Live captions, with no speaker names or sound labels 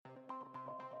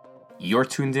You're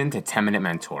tuned in to 10 Minute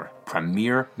Mentor,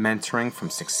 premier mentoring from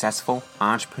successful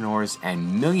entrepreneurs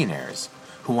and millionaires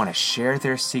who want to share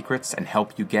their secrets and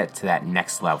help you get to that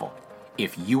next level.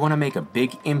 If you want to make a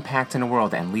big impact in the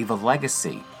world and leave a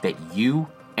legacy that you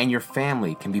and your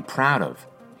family can be proud of,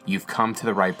 you've come to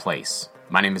the right place.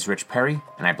 My name is Rich Perry,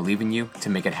 and I believe in you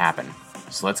to make it happen.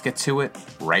 So let's get to it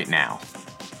right now.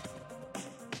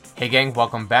 Hey gang,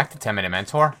 welcome back to 10 Minute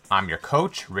Mentor. I'm your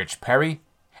coach, Rich Perry,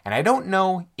 and I don't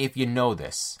know if you know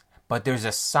this, but there's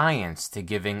a science to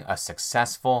giving a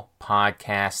successful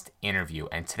podcast interview.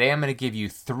 And today I'm going to give you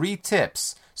 3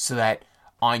 tips so that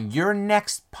on your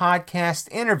next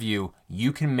podcast interview,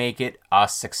 you can make it a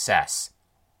success.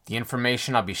 The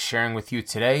information I'll be sharing with you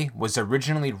today was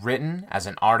originally written as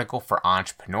an article for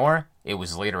Entrepreneur. It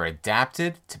was later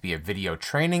adapted to be a video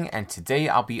training, and today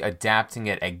I'll be adapting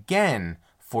it again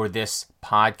for this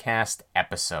podcast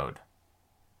episode.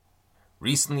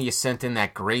 Recently, you sent in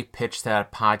that great pitch to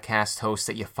that podcast host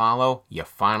that you follow. You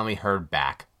finally heard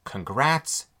back.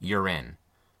 Congrats, you're in.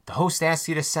 The host asks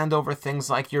you to send over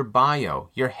things like your bio,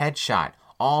 your headshot,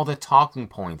 all the talking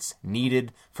points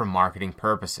needed for marketing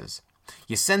purposes.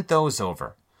 You sent those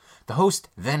over. The host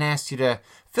then asks you to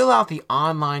fill out the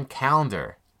online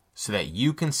calendar so that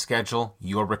you can schedule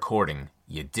your recording.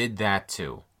 You did that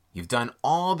too. You've done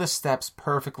all the steps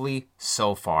perfectly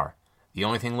so far. The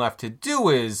only thing left to do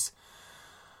is,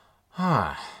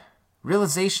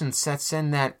 realization sets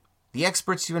in that the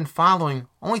experts you've been following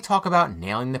only talk about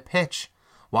nailing the pitch,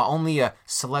 while only a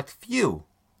select few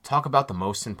talk about the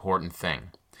most important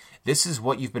thing. This is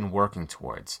what you've been working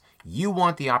towards. You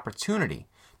want the opportunity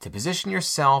to position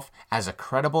yourself as a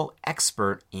credible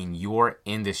expert in your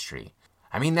industry.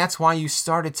 I mean, that's why you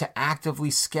started to actively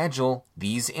schedule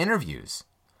these interviews.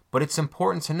 But it's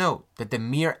important to note that the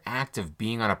mere act of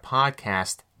being on a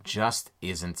podcast just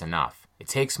isn't enough. It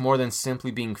takes more than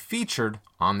simply being featured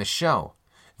on the show.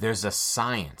 There's a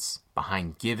science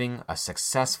behind giving a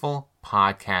successful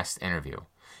podcast interview.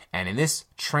 And in this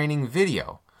training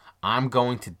video, I'm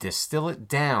going to distill it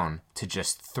down to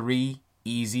just 3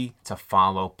 easy to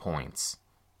follow points.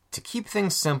 To keep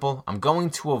things simple, I'm going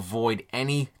to avoid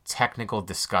any technical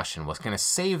discussion. We're going to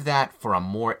save that for a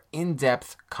more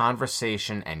in-depth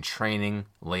conversation and training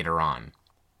later on.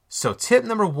 So tip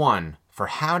number 1 for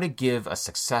how to give a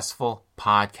successful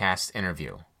podcast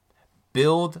interview.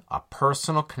 Build a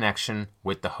personal connection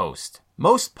with the host.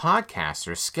 Most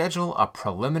podcasters schedule a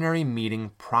preliminary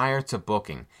meeting prior to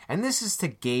booking, and this is to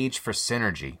gauge for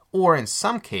synergy, or in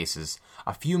some cases,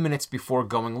 a few minutes before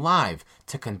going live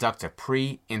to conduct a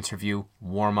pre-interview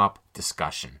warm-up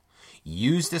discussion.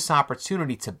 Use this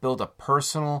opportunity to build a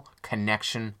personal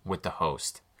connection with the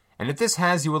host. And if this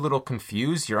has you a little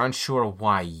confused, you're unsure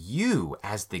why you,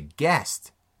 as the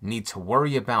guest, need to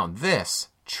worry about this,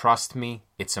 trust me,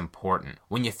 it's important.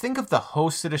 When you think of the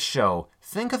host of the show,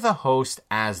 think of the host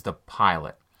as the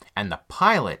pilot. And the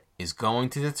pilot is going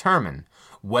to determine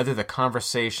whether the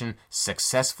conversation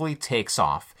successfully takes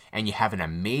off and you have an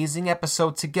amazing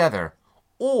episode together,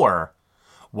 or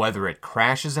whether it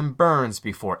crashes and burns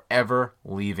before ever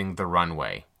leaving the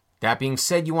runway. That being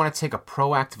said, you want to take a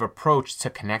proactive approach to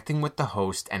connecting with the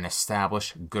host and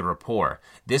establish good rapport.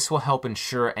 This will help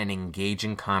ensure an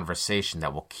engaging conversation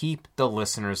that will keep the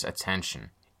listener's attention.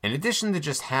 In addition to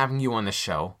just having you on the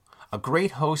show, a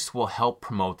great host will help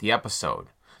promote the episode.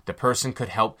 The person could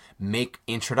help make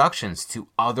introductions to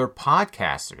other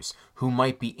podcasters who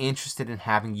might be interested in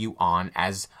having you on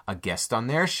as a guest on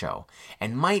their show,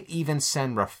 and might even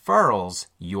send referrals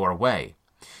your way.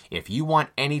 If you want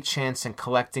any chance in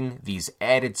collecting these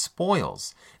added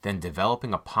spoils, then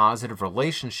developing a positive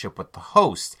relationship with the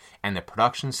host and the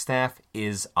production staff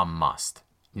is a must.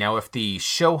 Now, if the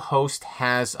show host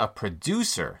has a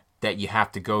producer that you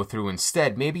have to go through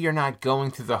instead, maybe you're not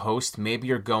going through the host, maybe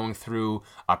you're going through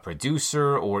a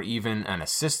producer or even an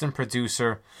assistant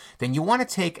producer, then you want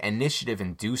to take initiative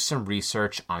and do some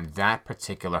research on that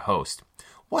particular host.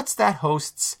 What's that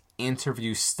host's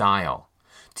interview style?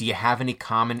 Do you have any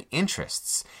common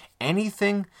interests?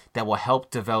 Anything that will help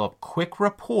develop quick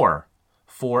rapport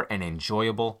for an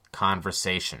enjoyable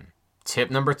conversation.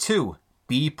 Tip number 2,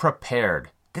 be prepared.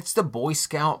 That's the Boy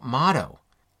Scout motto.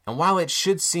 And while it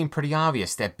should seem pretty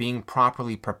obvious that being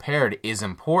properly prepared is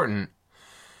important,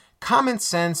 common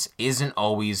sense isn't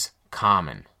always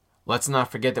common. Let's not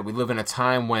forget that we live in a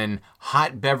time when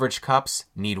hot beverage cups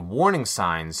need warning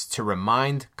signs to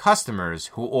remind customers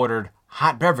who ordered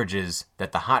hot beverages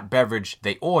that the hot beverage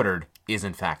they ordered is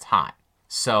in fact hot.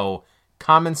 So,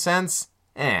 common sense?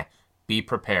 Be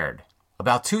prepared.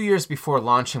 About 2 years before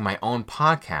launching my own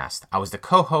podcast, I was the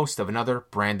co-host of another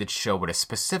branded show with a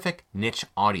specific niche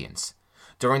audience.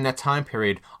 During that time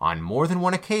period, on more than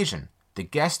one occasion, the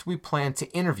guest we planned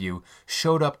to interview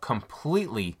showed up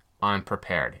completely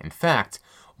unprepared. In fact,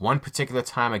 one particular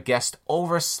time a guest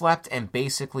overslept and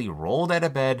basically rolled out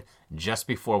of bed just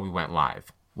before we went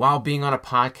live. While being on a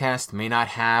podcast may not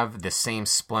have the same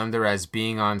splendor as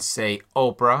being on, say,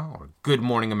 Oprah or Good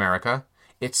Morning America,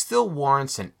 it still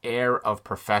warrants an air of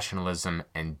professionalism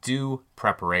and due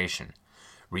preparation.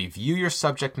 Review your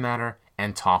subject matter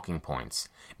and talking points.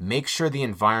 Make sure the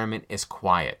environment is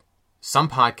quiet. Some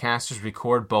podcasters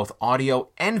record both audio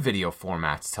and video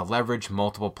formats to leverage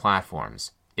multiple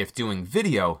platforms. If doing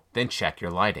video, then check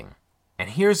your lighting.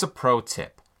 And here's a pro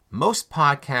tip. Most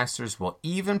podcasters will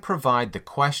even provide the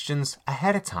questions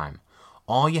ahead of time.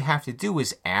 All you have to do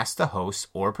is ask the host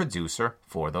or producer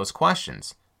for those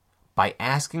questions. By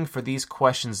asking for these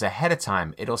questions ahead of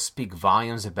time, it'll speak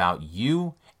volumes about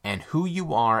you and who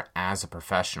you are as a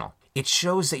professional. It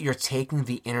shows that you're taking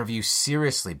the interview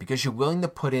seriously because you're willing to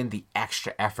put in the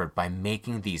extra effort by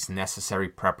making these necessary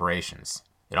preparations.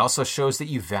 It also shows that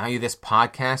you value this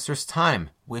podcaster's time,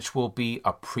 which will be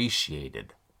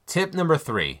appreciated. Tip number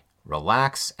 3,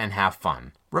 relax and have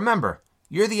fun. Remember,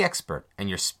 you're the expert and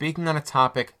you're speaking on a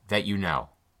topic that you know.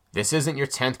 This isn't your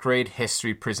 10th grade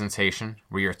history presentation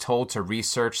where you're told to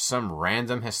research some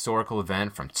random historical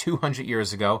event from 200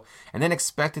 years ago and then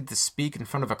expected to speak in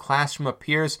front of a classroom of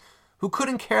peers who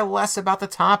couldn't care less about the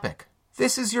topic.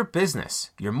 This is your business.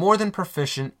 You're more than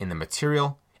proficient in the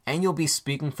material, and you'll be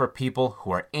speaking for people who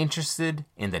are interested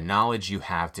in the knowledge you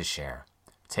have to share.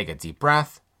 Take a deep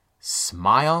breath,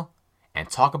 smile, and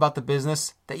talk about the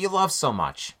business that you love so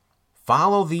much.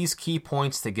 Follow these key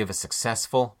points to give a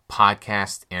successful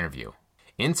podcast interview.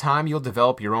 In time, you'll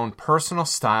develop your own personal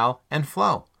style and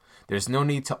flow. There's no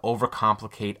need to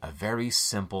overcomplicate a very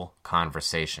simple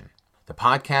conversation. The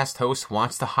podcast host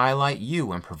wants to highlight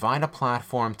you and provide a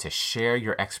platform to share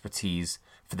your expertise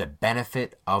for the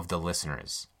benefit of the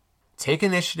listeners. Take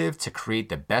initiative to create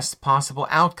the best possible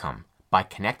outcome by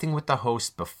connecting with the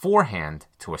host beforehand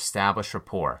to establish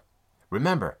rapport.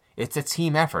 Remember, it's a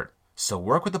team effort, so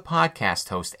work with the podcast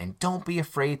host and don't be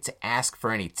afraid to ask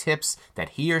for any tips that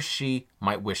he or she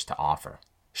might wish to offer.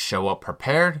 Show up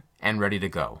prepared and ready to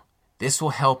go. This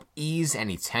will help ease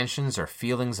any tensions or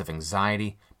feelings of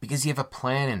anxiety because you have a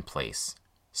plan in place.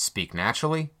 Speak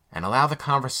naturally and allow the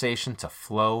conversation to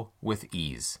flow with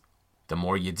ease. The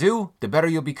more you do, the better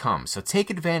you'll become, so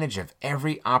take advantage of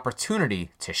every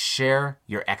opportunity to share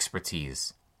your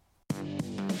expertise.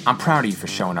 I'm proud of you for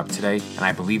showing up today, and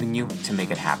I believe in you to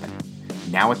make it happen.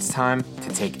 Now it's time to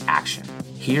take action.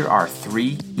 Here are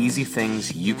 3 easy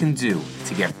things you can do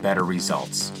to get better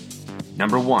results.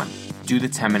 Number 1, do the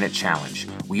 10-minute challenge.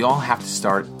 We all have to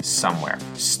start somewhere.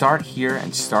 Start here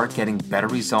and start getting better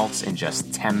results in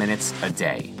just 10 minutes a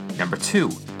day. Number 2,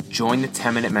 join the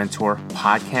 10-Minute Mentor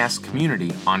podcast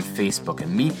community on Facebook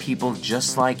and meet people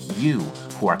just like you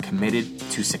who are committed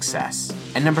to success.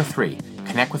 And number 3,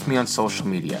 connect with me on social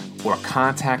media or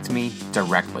contact me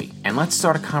directly. And let's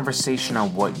start a conversation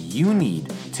on what you need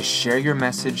to share your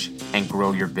message and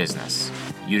grow your business.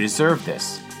 You deserve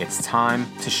this. It's time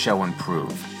to show and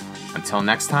prove. Until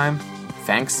next time,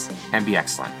 thanks and be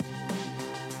excellent.